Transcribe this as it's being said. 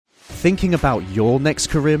thinking about your next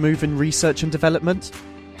career move in research and development?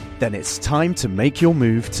 Then it's time to make your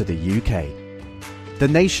move to the UK. The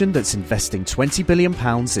nation that's investing £20 billion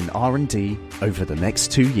in R&D over the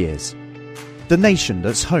next 2 years. The nation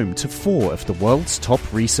that's home to 4 of the world's top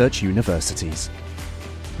research universities.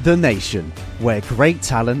 The nation where great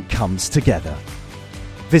talent comes together.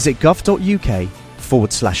 Visit gov.uk/great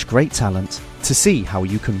talent to see how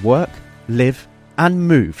you can work, live and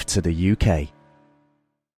move to the UK.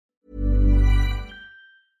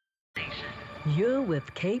 You're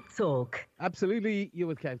with Cape Talk. Absolutely, you're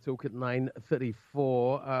with Cape Talk at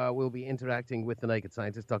 9:34. We'll be interacting with the Naked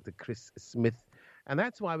Scientist, Dr. Chris Smith. And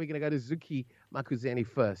that's why we're going to go to Zuki Makuzeni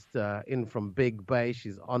first, in from Big Bay.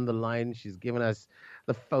 She's on the line. She's given us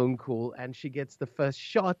the phone call, and she gets the first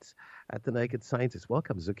shot at the Naked Scientist.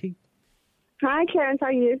 Welcome, Zuki. Hi, Clarence. How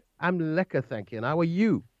are you? I'm lekker, thank you. And how are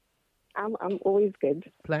you? I'm always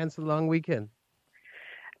good. Plans for the long weekend?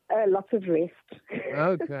 Lots of rest.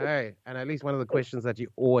 Okay. And at least one of the questions that you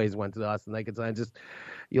always wanted to ask the Naked Scientist,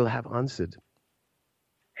 you'll have answered.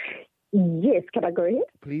 Yes. Can I go ahead?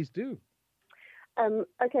 Please do.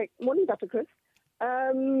 Okay. Morning, Dr. Chris.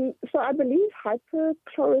 So I believe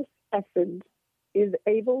hypochlorous acid is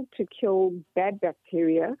able to kill bad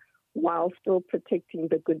bacteria while still protecting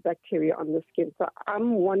the good bacteria on the skin. So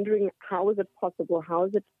I'm wondering, how is it possible? How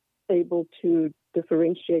is it able to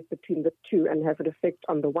differentiate between the two and have an effect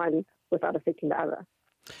on the one without affecting the other?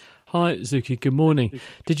 Hi, Zuki. Good morning.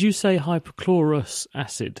 Did you say hypochlorous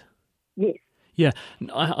acid? Yes. Yeah,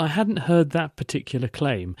 I hadn't heard that particular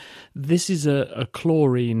claim. This is a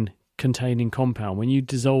chlorine-containing compound. When you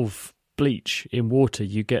dissolve bleach in water,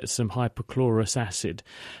 you get some hypochlorous acid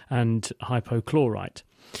and hypochlorite.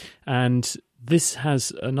 And this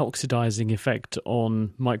has an oxidizing effect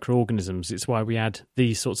on microorganisms. It's why we add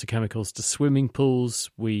these sorts of chemicals to swimming pools.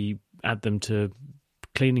 We add them to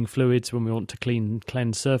cleaning fluids when we want to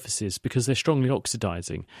cleanse surfaces, because they're strongly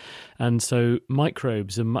oxidizing. And so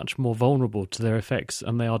microbes are much more vulnerable to their effects,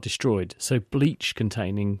 and they are destroyed. So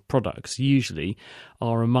bleach-containing products usually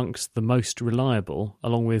are amongst the most reliable,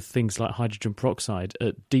 along with things like hydrogen peroxide,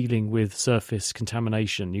 at dealing with surface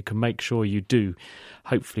contamination. You can make sure you do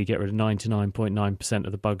hopefully get rid of 99.9%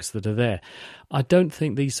 of the bugs that are there. I don't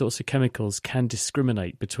think these sorts of chemicals can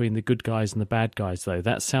discriminate between the good guys and the bad guys, though.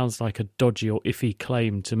 That sounds like a dodgy or iffy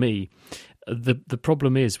claim to me. The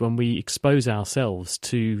problem is, when we expose ourselves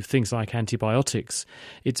to things like antibiotics,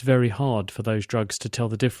 it's very hard for those drugs to tell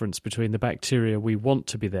the difference between the bacteria we want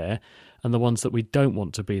to be there and the ones that we don't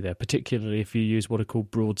want to be there, particularly if you use what are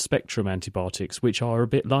called broad-spectrum antibiotics, which are a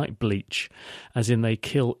bit like bleach, as in they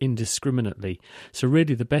kill indiscriminately. So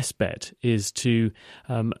really the best bet is to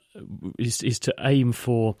aim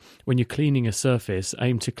for, when you're cleaning a surface,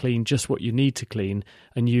 aim to clean just what you need to clean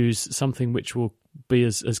and use something which will be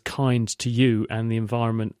as kind to you and the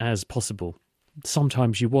environment as possible.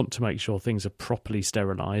 Sometimes you want to make sure things are properly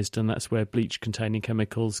sterilised, and that's where bleach-containing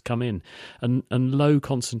chemicals come in. And low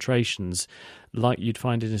concentrations, like you'd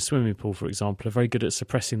find in a swimming pool, for example, are very good at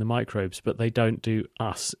suppressing the microbes, but they don't do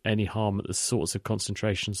us any harm at the sorts of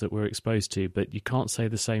concentrations that we're exposed to. But you can't say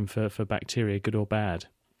the same for bacteria, good or bad.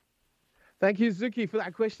 Thank you, Zuki, for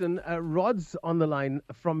that question. Rod's on the line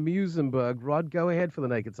from Muizenberg. Rod, go ahead for the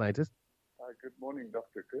Naked Scientist. Good morning,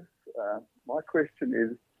 Dr. Chris. My question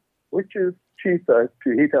is, which is cheaper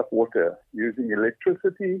to heat up water, using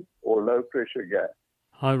electricity or low-pressure gas?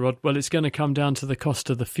 Hi, Rod. Well, it's going to come down to the cost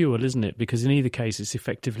of the fuel, isn't it? Because in either case, it's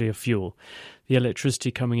effectively a fuel. The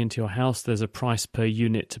electricity coming into your house, there's a price per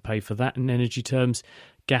unit to pay for that in energy terms.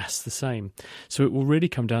 Gas, the same. So it will really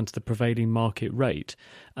come down to the prevailing market rate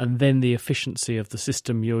and then the efficiency of the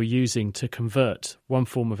system you're using to convert one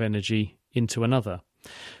form of energy into another.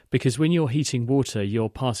 Because when you're heating water, you're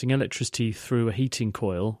passing electricity through a heating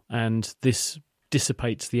coil, and this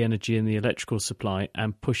dissipates the energy in the electrical supply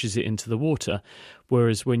and pushes it into the water.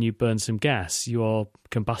 Whereas when you burn some gas, you are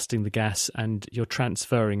combusting the gas and you're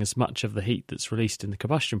transferring as much of the heat that's released in the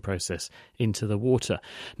combustion process into the water.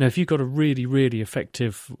 Now, if you've got a really, really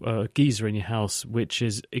effective geyser in your house, which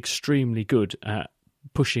is extremely good at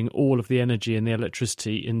pushing all of the energy and the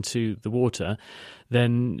electricity into the water,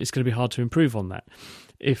 then it's going to be hard to improve on that.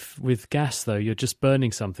 If with gas, though, you're just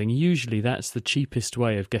burning something, usually that's the cheapest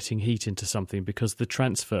way of getting heat into something, because the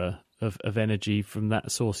transfer of energy from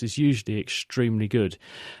that source is usually extremely good.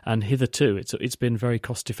 And hitherto, it's been very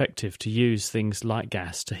cost effective to use things like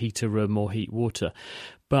gas to heat a room or heat water.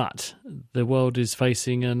 But the world is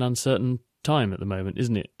facing an uncertain time at the moment,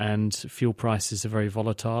 isn't it? And fuel prices are very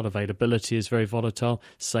volatile, availability is very volatile,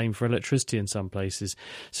 same for electricity in some places.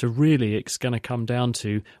 So really it's going to come down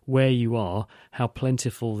to where you are, how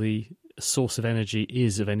plentiful the source of energy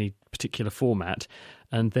is of any particular format,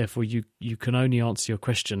 and therefore you can only answer your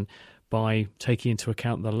question by taking into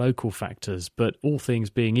account the local factors. But all things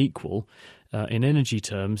being equal, in energy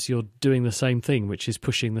terms, you're doing the same thing, which is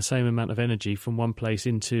pushing the same amount of energy from one place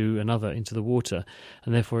into another, into the water,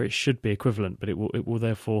 and therefore it should be equivalent. But it will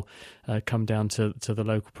therefore come down to the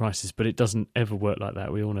local prices. But it doesn't ever work like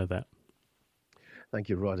that. We all know that. Thank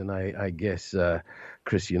you, Rod. And I guess,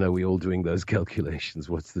 Chris, we're all doing those calculations.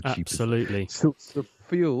 What's the cheapest Absolutely. source of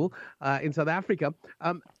fuel in South Africa?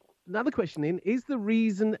 Another question is the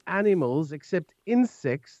reason animals, except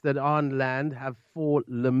insects that are on land, have 4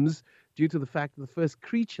 limbs due to the fact that the first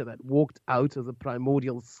creature that walked out of the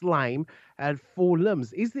primordial slime had 4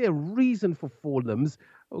 limbs? Is there a reason for 4 limbs,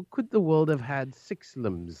 or could the world have had 6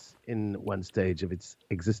 limbs in one stage of its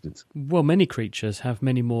existence? Well, many creatures have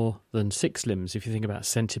many more than 6 limbs, if you think about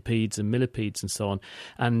centipedes and millipedes and so on.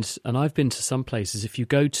 And I've been to some places. If you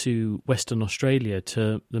go to Western Australia,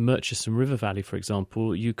 to the Murchison River Valley, for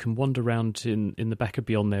example, you can wander around in the back of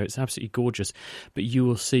beyond there. It's absolutely gorgeous. But you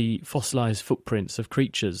will see fossilised footprints of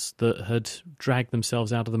creatures that had dragged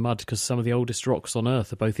themselves out of the mud, because some of the oldest rocks on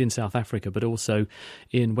Earth are both in South Africa but also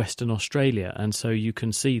in Western Australia. And so you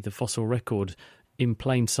can see the fossil record in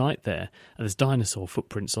plain sight there. And there's dinosaur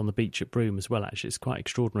footprints on the beach at Broome as well, actually. It's quite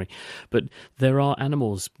extraordinary. But there are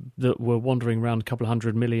animals that were wandering around a couple of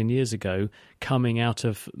 100 million years ago, coming out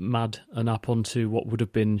of mud and up onto what would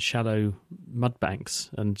have been shallow mud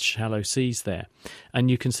banks and shallow seas there. And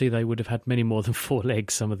you can see they would have had many more than 4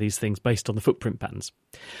 legs, some of these things, based on the footprint patterns.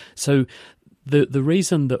 So the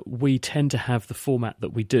reason that we tend to have the format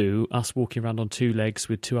that we do, us walking around on 2 legs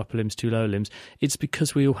with 2 upper limbs, 2 lower limbs, it's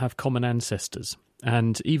because we all have common ancestors.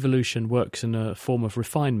 And evolution works in a form of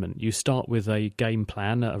refinement. You start with a game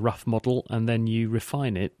plan, a rough model, and then you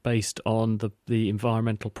refine it based on the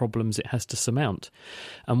environmental problems it has to surmount.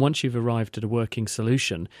 And once you've arrived at a working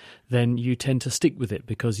solution, then you tend to stick with it,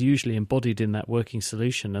 because usually embodied in that working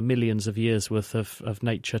solution are millions of years worth of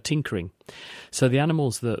nature tinkering. So the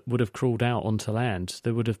animals that would have crawled out onto land,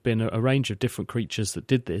 there would have been a range of different creatures that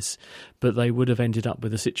did this, but they would have ended up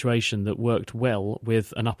with a situation that worked well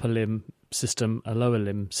with an upper limb system, a lower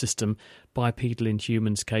limb system, bipedal in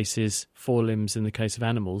humans' cases, 4 limbs in the case of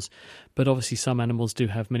animals. But obviously some animals do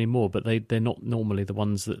have many more, but they're not normally the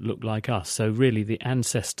ones that look like us. So really the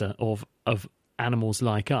ancestor of animals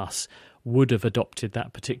like us would have adopted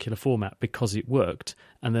that particular format because it worked,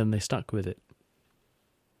 and then they stuck with it.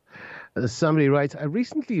 Somebody writes, I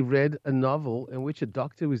recently read a novel in which a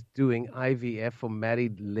doctor was doing IVF for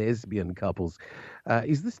married lesbian couples.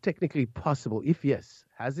 Is this technically possible? If yes,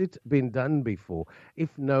 has it been done before? If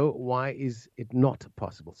no, why is it not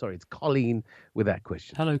possible? Sorry, it's Colleen with that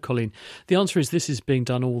question. Hello, Colleen. The answer is this is being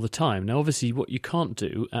done all the time. Now, obviously, what you can't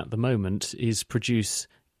do at the moment is produce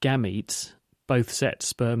gametes, both sets,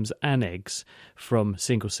 sperms and eggs, from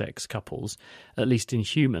single-sex couples, at least in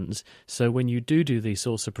humans. So when you do these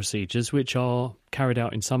sorts of procedures, which are carried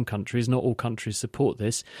out in some countries, not all countries support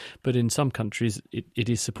this, but in some countries it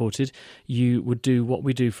is supported, you would do what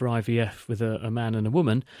we do for IVF with a man and a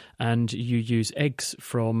woman, and you use eggs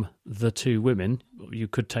from the 2 women. You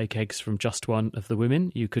could take eggs from just one of the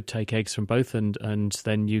women, you could take eggs from both, and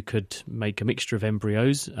then you could make a mixture of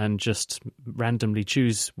embryos and just randomly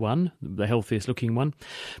choose one, the healthiest looking one,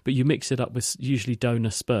 but you mix it up with usually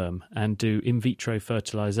donor sperm and do in vitro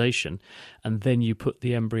fertilization, and then you put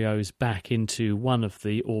the embryos back into one of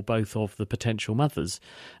the or both of the potential mothers,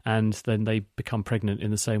 and then they become pregnant in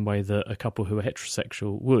the same way that a couple who are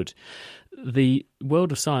heterosexual would. The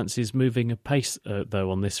world of science is moving apace, though,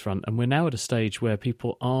 on this front, and we're now at a stage where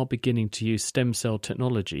people are beginning to use stem cell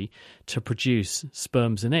technology to produce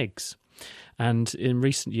sperms and eggs. And in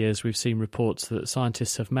recent years, we've seen reports that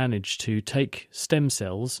scientists have managed to take stem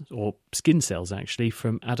cells, or skin cells actually,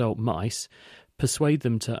 from adult mice, persuade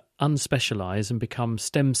them to unspecialise and become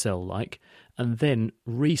stem cell-like, and then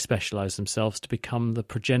re-specialise themselves to become the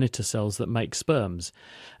progenitor cells that make sperms.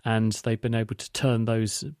 And they've been able to turn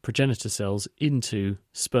those progenitor cells into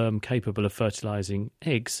sperm capable of fertilising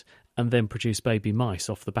eggs, and then produce baby mice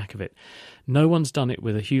off the back of it. No one's done it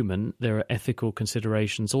with a human. There are ethical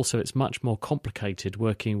considerations. Also, it's much more complicated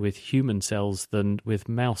working with human cells than with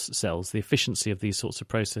mouse cells. The efficiency of these sorts of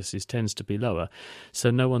processes tends to be lower.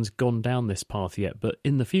 So no one's gone down this path yet. But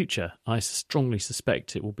in the future, I strongly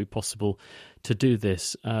suspect it will be possible to do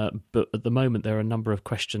this. But at the moment, there are a number of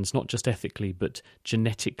questions, not just ethically, but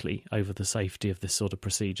genetically, over the safety of this sort of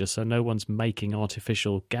procedure. So no one's making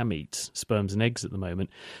artificial gametes, sperms and eggs at the moment.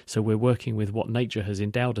 So we're working with what nature has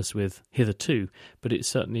endowed us with hitherto, but it's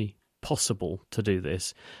certainly possible to do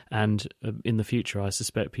this. And in the future, I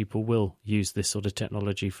suspect people will use this sort of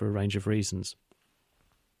technology for a range of reasons.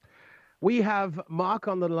 We have Mark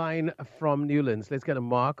on the line from Newlands. Let's go to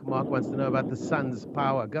Mark. Mark wants to know about the sun's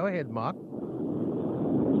power. Go ahead, Mark.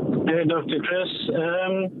 Hey, Dr. Chris.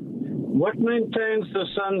 What maintains the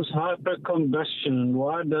sun's hypercombustion?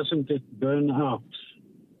 Why doesn't it burn out?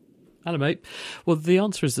 Hello, mate. Well, the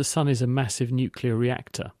answer is the sun is a massive nuclear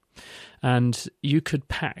reactor, and you could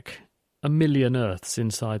pack 1 million Earths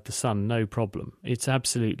inside the sun, no problem. It's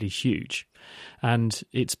absolutely huge. And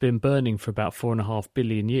it's been burning for about 4.5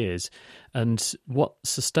 billion years. And what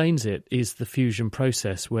sustains it is the fusion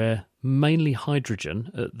process, where mainly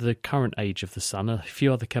hydrogen, at the current age of the sun, a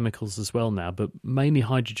few other chemicals as well now, but mainly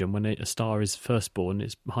hydrogen, when a star is first born,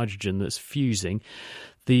 it's hydrogen that's fusing.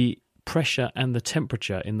 The pressure and the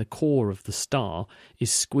temperature in the core of the star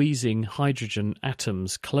is squeezing hydrogen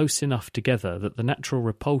atoms close enough together that the natural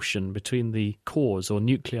repulsion between the cores or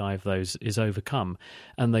nuclei of those is overcome,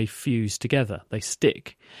 and they fuse together, they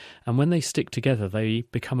stick. And when they stick together, they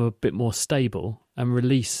become a bit more stable and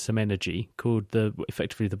release some energy called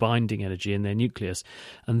effectively the binding energy in their nucleus.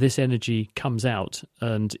 And this energy comes out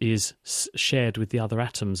and is shared with the other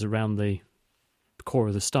atoms around the core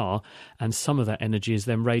of the star, and some of that energy is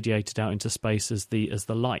then radiated out into space as the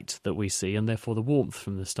light that we see, and therefore the warmth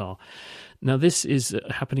from the star. Now, this is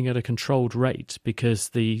happening at a controlled rate because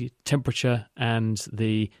the temperature and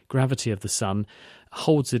the gravity of the sun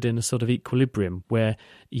holds it in a sort of equilibrium, where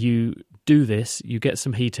you do this, you get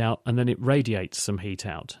some heat out, and then it radiates some heat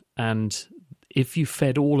out. And if you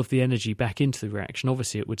fed all of the energy back into the reaction,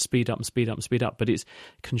 obviously it would speed up and speed up and speed up, but it's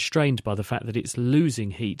constrained by the fact that it's losing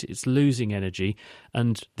heat, it's losing energy,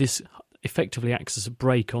 and this effectively acts as a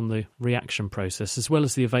brake on the reaction process, as well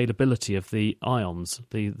as the availability of the ions,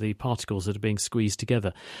 the particles that are being squeezed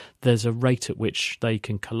together. There's a rate at which they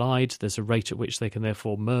can collide, there's a rate at which they can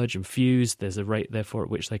therefore merge and fuse, there's a rate therefore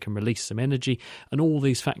at which they can release some energy, and all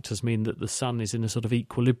these factors mean that the sun is in a sort of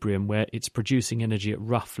equilibrium where it's producing energy at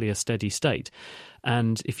roughly a steady state.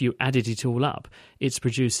 And if you added it all up, it's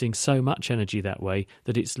producing so much energy that way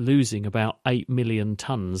that it's losing about 8 million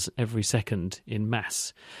tonnes every second in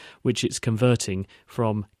mass, which it's converting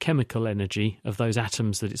from chemical energy of those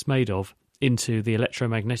atoms that it's made of into the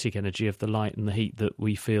electromagnetic energy of the light and the heat that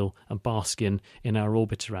we feel and bask in our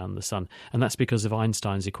orbit around the sun. And that's because of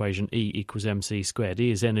Einstein's equation, E equals mc squared. E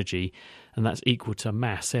is energy, and that's equal to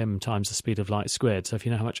mass, m times the speed of light squared. So if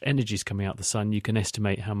you know how much energy is coming out of the sun, you can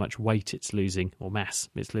estimate how much weight it's losing, or mass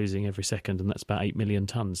it's losing every second, and that's about 8 million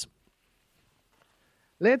tonnes.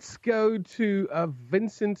 Let's go to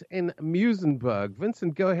Vincent in Muizenberg.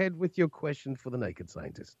 Vincent, go ahead with your question for the Naked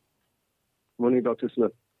Scientist. Morning, Dr.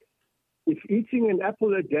 Smith. If eating an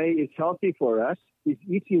apple a day is healthy for us, is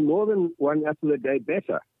eating more than one apple a day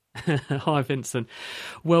better? Hi, Vincent.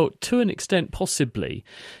 Well, to an extent, possibly.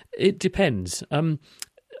 It depends.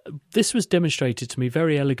 This was demonstrated to me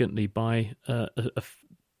very elegantly by a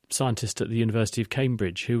scientist at the University of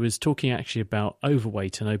Cambridge who was talking actually about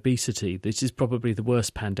overweight and obesity. This is probably the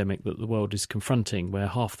worst pandemic that the world is confronting, where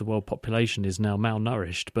half the world population is now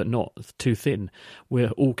malnourished but not too thin. We're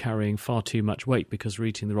all carrying far too much weight because we're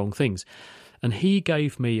eating the wrong things. And he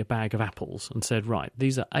gave me a bag of apples and said, right,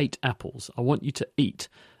 these are 8 apples. I want you to eat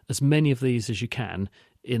as many of these as you can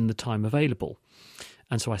in the time available.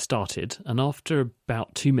 And so I started, and after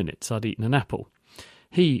about 2 minutes I'd eaten an apple.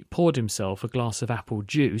 He poured himself a glass of apple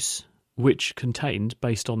juice, which contained,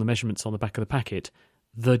 based on the measurements on the back of the packet,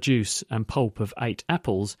 the juice and pulp of 8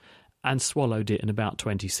 apples, and swallowed it in about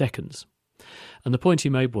 20 seconds. And the point he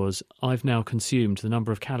made was, I've now consumed the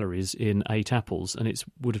number of calories in 8 apples, and it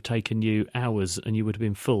would have taken you hours, and you would have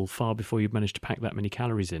been full far before you'd managed to pack that many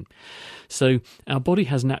calories in. So our body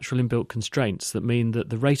has natural inbuilt constraints that mean that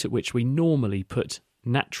the rate at which we normally put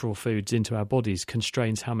natural foods into our bodies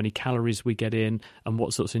constrains how many calories we get in and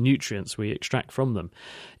what sorts of nutrients we extract from them.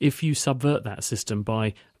 If you subvert that system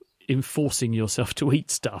by enforcing yourself to eat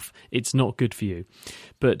stuff, it's not good for you.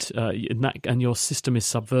 But and your system is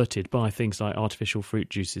subverted by things like artificial fruit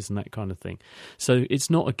juices and that kind of thing. So it's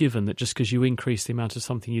not a given that just because you increase the amount of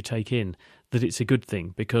something you take in that it's a good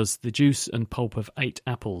thing, because the juice and pulp of 8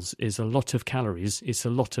 apples is a lot of calories, it's a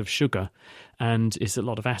lot of sugar, and it's a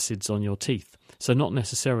lot of acids on your teeth. So not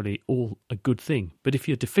necessarily all a good thing. But if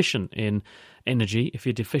you're deficient in energy, if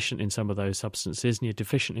you're deficient in some of those substances, and you're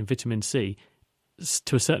deficient in vitamin C,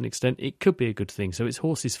 to a certain extent, it could be a good thing. So it's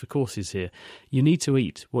horses for courses here. You need to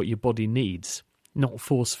eat what your body needs, not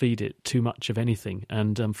force feed it too much of anything.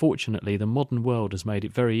 And unfortunately, the modern world has made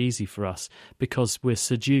it very easy for us because we're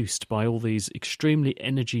seduced by all these extremely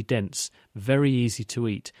energy dense, very easy to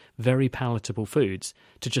eat, very palatable foods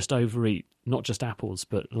to just overeat, not just apples,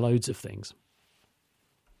 but loads of things.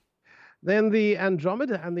 Then the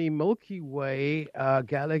Andromeda and the Milky Way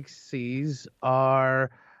galaxies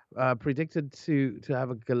are predicted to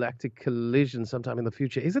have a galactic collision sometime in the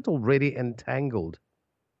future. Is it already entangled?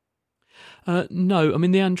 No, I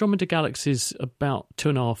mean, the Andromeda Galaxy is about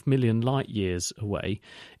 2.5 million light years away.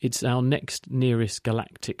 It's our next nearest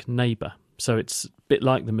galactic neighbour. So it's a bit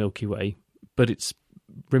like the Milky Way, but it's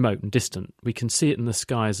remote and distant. We can see it in the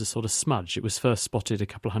sky as a sort of smudge. It was first spotted a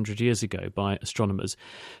couple of hundred years ago by astronomers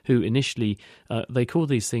who initially, they call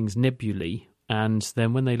these things nebulae, and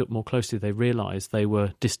then when they looked more closely, they realised they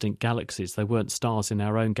were distant galaxies. They weren't stars in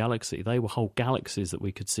our own galaxy. They were whole galaxies that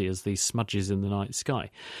we could see as these smudges in the night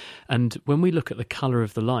sky. And when we look at the colour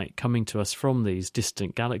of the light coming to us from these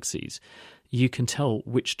distant galaxies, you can tell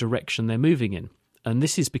which direction they're moving in. And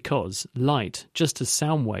this is because light, just as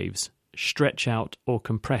sound waves, stretch out or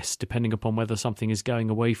compress depending upon whether something is going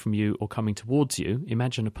away from you or coming towards you.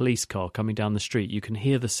 Imagine a police car coming down the street. You can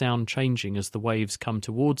hear the sound changing as the waves come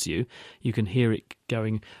towards you. You can hear it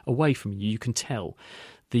going away from you. You can tell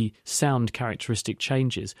the sound characteristic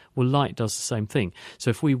changes. Well, light does the same thing. So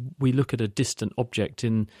if we look at a distant object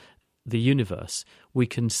in the universe, we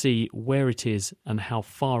can see where it is and how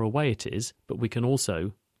far away it is, but we can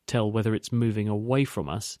also tell whether it's moving away from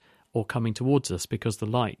us or coming towards us, because the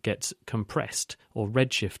light gets compressed or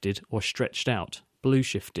redshifted or stretched out, blue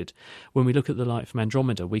shifted. When we look at the light from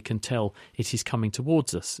Andromeda, we can tell it is coming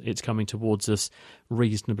towards us. It's coming towards us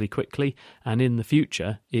reasonably quickly, and in the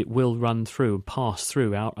future it will run through and pass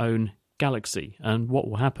through our own galaxy. And what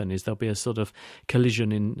will happen is there'll be a sort of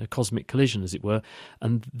collision, in a cosmic collision as it were,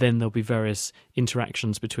 and then there'll be various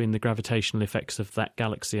interactions between the gravitational effects of that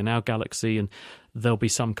galaxy and our galaxy, and there'll be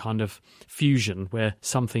some kind of fusion where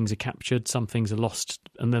some things are captured, some things are lost,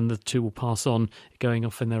 and then the two will pass on, going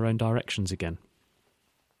off in their own directions again.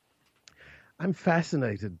 I'm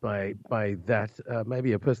fascinated by that.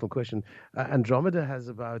 Maybe a personal question. Andromeda has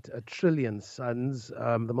about 1 trillion suns.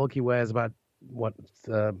 The Milky Way has about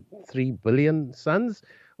 3 billion suns,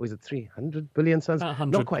 or is it 300 billion suns? About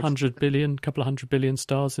 100 billion, couple of 100 billion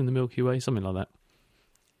stars in the Milky Way, something like that.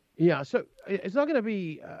 Yeah, so it's not going to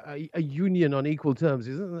be a union on equal terms.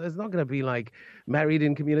 It's not going to be like married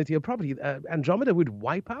in community or property. Andromeda would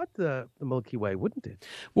wipe out the Milky Way, wouldn't it?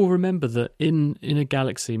 Well, remember that in a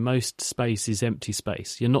galaxy, most space is empty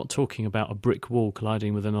space. You're not talking about a brick wall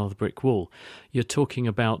colliding with another brick wall. You're talking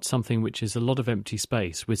about something which is a lot of empty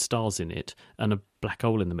space with stars in it and a black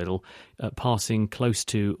hole in the middle, passing close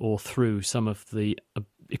to or through some of the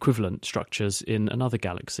equivalent structures in another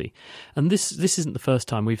galaxy. And this isn't the first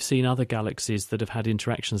time. We've seen other galaxies that have had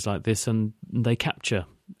interactions like this, and they capture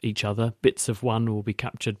each other. Bits of one will be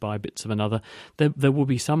captured by bits of another. There will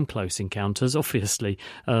be some close encounters, obviously,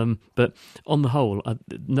 but on the whole,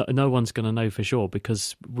 no one's going to know for sure,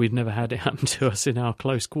 because we've never had it happen to us in our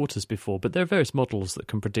close quarters before. But there are various models that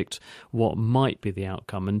can predict what might be the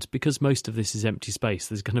outcome, and because most of this is empty space,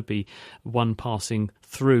 there's going to be one passing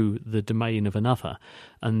through the domain of another,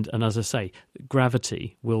 and as I say,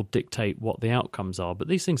 gravity will dictate what the outcomes are. But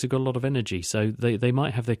these things have got a lot of energy, so they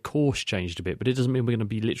might have their course changed a bit, but it doesn't mean we're going to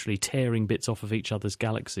be literally tearing bits off of each other's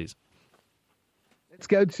galaxies. Let's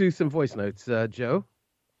go to some voice notes. Joe?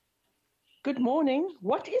 Good morning.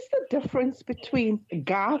 What is the difference between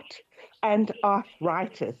gout and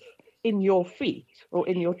arthritis in your feet or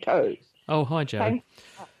in your toes? Oh, hi, Joe.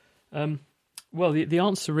 Well, the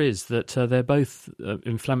answer is that they're both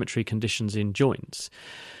inflammatory conditions in joints.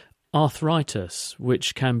 Arthritis,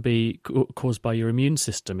 which can be caused by your immune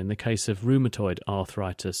system in the case of rheumatoid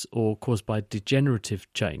arthritis, or caused by degenerative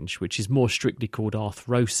change, which is more strictly called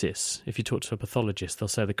arthrosis. If you talk to a pathologist, they'll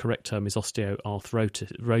say the correct term is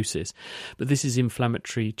osteoarthrosis. But this is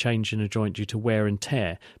inflammatory change in a joint due to wear and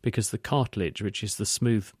tear, because the cartilage, which is the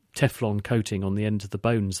smooth Teflon coating on the end of the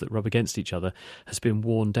bones that rub against each other, has been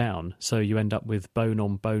worn down, so you end up with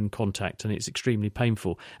bone-on-bone contact, and it's extremely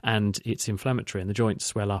painful, and it's inflammatory, and the joints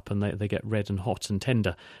swell up and they get red and hot and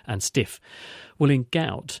tender and stiff. Well, in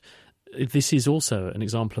gout, this is also an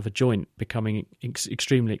example of a joint becoming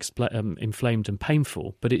extremely inflamed and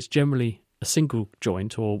painful, but it's generally a single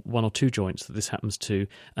joint or one or two joints that this happens to,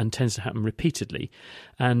 and tends to happen repeatedly.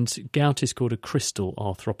 And gout is called a crystal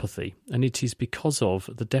arthropathy, and it is because of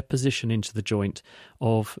the deposition into the joint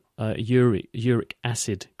of uric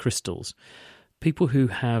acid crystals. People who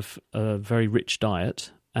have a very rich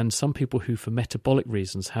diet, and some people who, for metabolic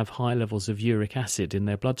reasons, have high levels of uric acid in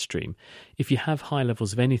their bloodstream. If you have high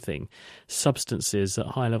levels of anything, substances at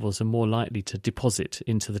high levels are more likely to deposit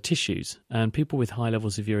into the tissues. And people with high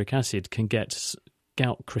levels of uric acid can get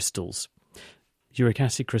gout crystals, uric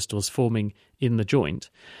acid crystals forming in the joint.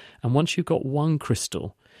 And once you've got one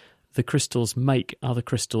crystal, the crystals make other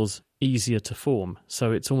crystals easier to form.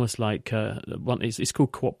 So it's almost like it's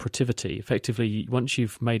called cooperativity. Effectively, once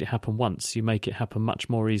you've made it happen once, you make it happen much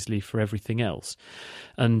more easily for everything else.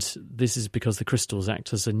 And this is because the crystals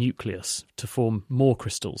act as a nucleus to form more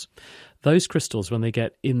crystals. Those crystals, when they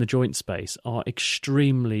get in the joint space, are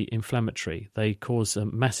extremely inflammatory. They cause a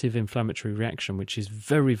massive inflammatory reaction, which is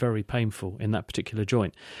very, very painful in that particular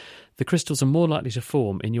joint. The crystals are more likely to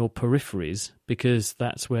form in your peripheries because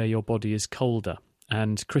that's where your body is colder.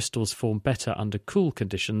 And crystals form better under cool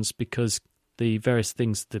conditions because the various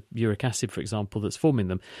things, the uric acid, for example, that's forming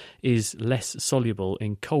them, is less soluble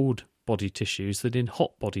in cold body tissues than in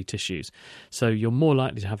hot body tissues. So you're more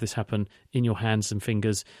likely to have this happen in your hands and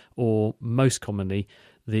fingers, or most commonly,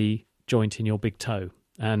 the joint in your big toe.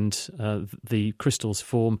 And the crystals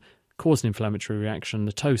form, cause an inflammatory reaction,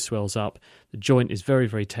 the toe swells up, the joint is very,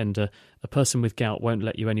 very tender. A person with gout won't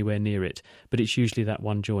let you anywhere near it, but it's usually that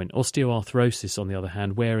one joint. Osteoarthrosis, on the other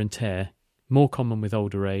hand, wear and tear, more common with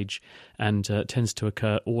older age, and tends to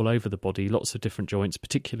occur all over the body. Lots of different joints,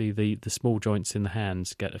 particularly the small joints in the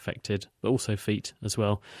hands get affected, but also feet as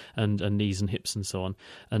well, and knees and hips and so on.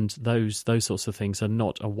 And those sorts of things are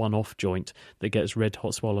not a one-off joint that gets red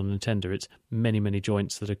hot, swollen and tender. It's many, many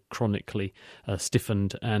joints that are chronically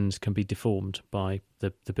stiffened and can be deformed by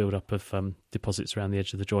the build-up of deposits around the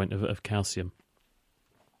edge of the joint of calcium.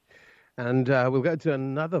 And we'll go to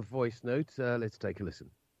another voice note. Let's take a listen.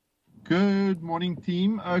 Good morning,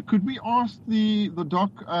 team. Could we ask the doc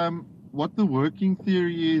what the working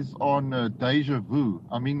theory is on deja vu?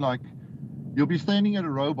 I mean, like, you'll be standing at a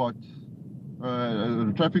robot,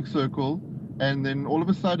 a traffic circle, and then all of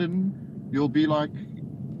a sudden you'll be like,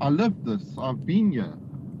 I lived this, I've been here.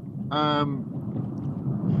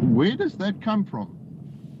 Where does that come from?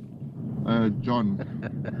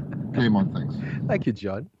 John Claremont, thanks. Thank you,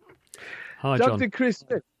 John. Hi, Dr. John. Chris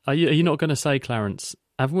Smith. Are you not going to say, Clarence,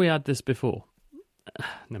 haven't we had this before?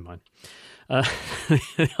 Never mind.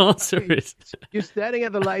 The answer is... You're standing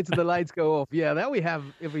at the lights and the lights go off. Yeah, that we have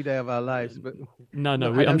every day of our lives. But No,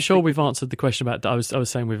 I'm sure we've answered the question about... I was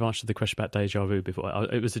saying we've answered the question about deja vu before.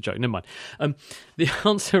 It was a joke. Never mind. The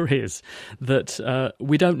answer is that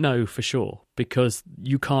we don't know for sure, because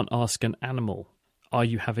you can't ask an animal, are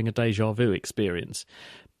you having a deja vu experience?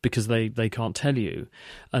 Because they can't tell you.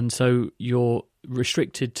 And so you're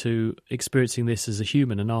restricted to experiencing this as a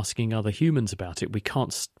human and asking other humans about it. We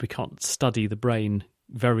can't study the brain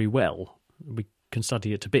very well. We can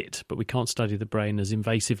study it a bit, but we can't study the brain as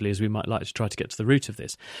invasively as we might like to try to get to the root of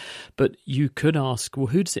this. But you could ask, well,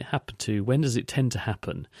 who does it happen to? When does it tend to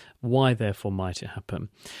happen? Why, therefore, might it happen?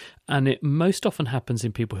 And it most often happens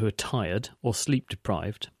in people who are tired or sleep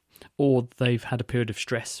deprived, or they've had a period of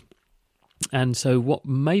stress. And so what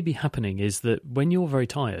may be happening is that when you're very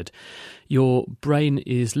tired, your brain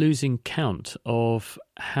is losing count of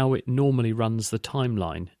how it normally runs the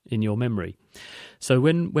timeline in your memory. So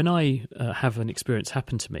when I have an experience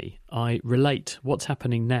happen to me, I relate what's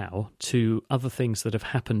happening now to other things that have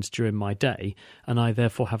happened during my day, and I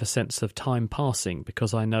therefore have a sense of time passing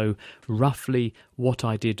because I know roughly what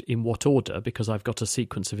I did in what order because I've got a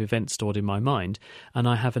sequence of events stored in my mind, and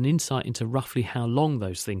I have an insight into roughly how long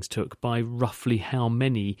those things took by roughly how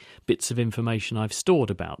many bits of information I've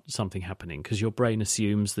stored about something happening, because your brain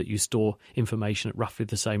assumes that you store information at roughly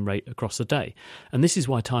the same rate across a day. And this is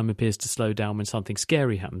why time appears to slow down when something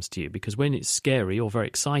scary happens to you, because when it's scary or very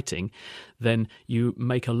exciting, then you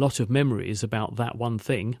make a lot of memories about that one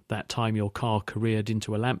thing. That time your car careered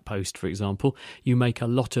into a lamppost, for example, you make a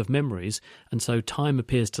lot of memories, and so time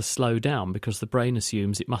appears to slow down because the brain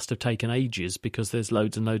assumes it must have taken ages because there's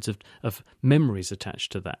loads and loads of memories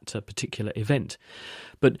attached to that particular event.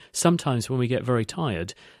 But sometimes when we get very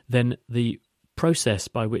tired, then the process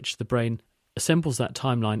by which the brain assembles that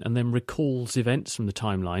timeline and then recalls events from the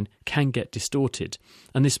timeline can get distorted.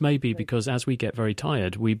 And this may be because as we get very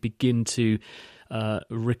tired, we begin to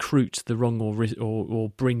recruit the wrong or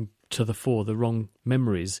bring to the fore the wrong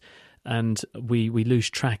memories, and we lose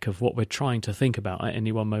track of what we're trying to think about at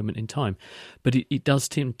any one moment in time. But it does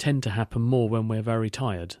tend to happen more when we're very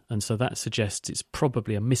tired, and so that suggests it's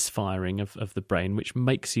probably a misfiring of the brain, which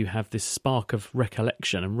makes you have this spark of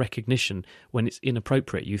recollection and recognition when it's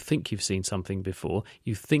inappropriate. You think you've seen something before,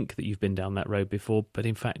 you think that you've been down that road before, but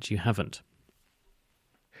in fact you haven't.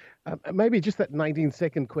 Maybe just that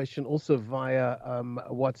 19-second question also via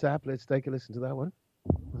WhatsApp. Let's take a listen to that one.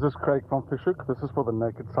 This is Craig from Fishhook. This is for the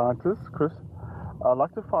Naked Scientist, Chris. I'd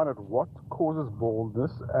like to find out what causes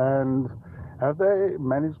baldness, and have they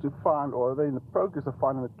managed to find, or are they in the progress of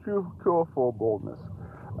finding a cure for baldness?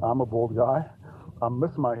 I'm a bald guy. I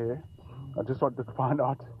miss my hair. I just wanted to find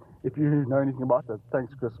out if you know anything about that.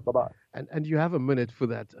 Thanks, Chris. Bye-bye. And you have a minute for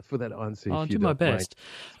that answer. I'll if you do my don't best.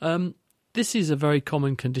 This is a very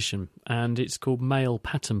common condition, and it's called male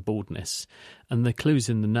pattern baldness. And the clue's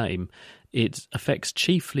in the name. It affects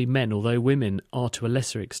chiefly men, although women are to a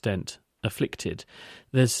lesser extent afflicted.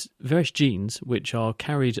 There's various genes which are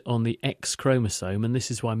carried on the X chromosome, and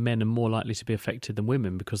this is why men are more likely to be affected than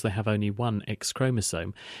women, because they have only one X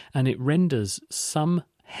chromosome. And it renders some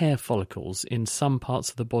hair follicles in some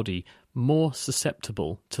parts of the body more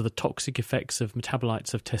susceptible to the toxic effects of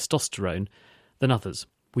metabolites of testosterone than others.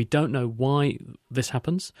 We don't know why this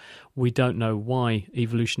happens. We don't know why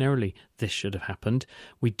evolutionarily this should have happened.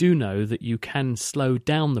 We do know that you can slow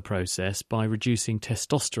down the process by reducing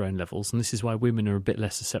testosterone levels, and this is why women are a bit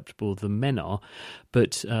less susceptible than men are.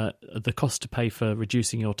 But the cost to pay for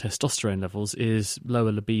reducing your testosterone levels is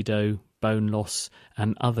lower libido, bone loss,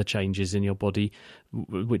 and other changes in your body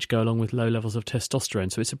which go along with low levels of testosterone.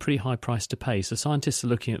 So it's a pretty high price to pay. So scientists are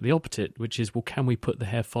looking at the opposite, which is, well, can we put the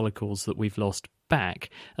hair follicles that we've lost back?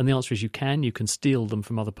 And the answer is you can. You can steal them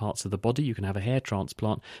from other parts of the body. You can have a hair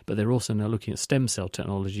transplant, but they're also now looking at stem cell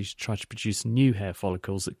technology to try to produce new hair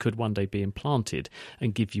follicles that could one day be implanted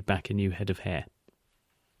and give you back a new head of hair.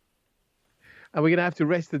 And we're going to have to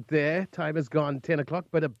rest it there. Time has gone 10 o'clock,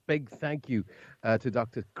 but a big thank you to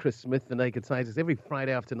Dr. Chris Smith, the Naked Scientist. Every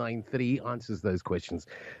Friday after 9:30 answers those questions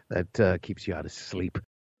that keeps you out of sleep.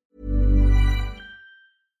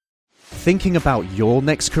 Thinking about your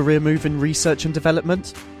next career move in research and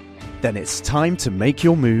development? Then it's time to make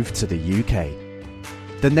your move to the UK.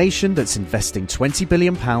 The nation that's investing £20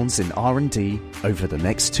 billion in R&D over the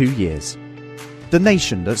next 2 years. The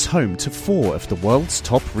nation that's home to 4 of the world's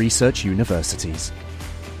top research universities.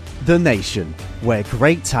 The nation where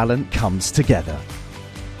great talent comes together.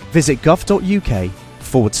 Visit gov.uk/great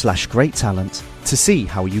talent to see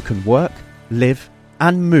how you can work, live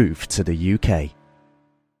and move to the UK.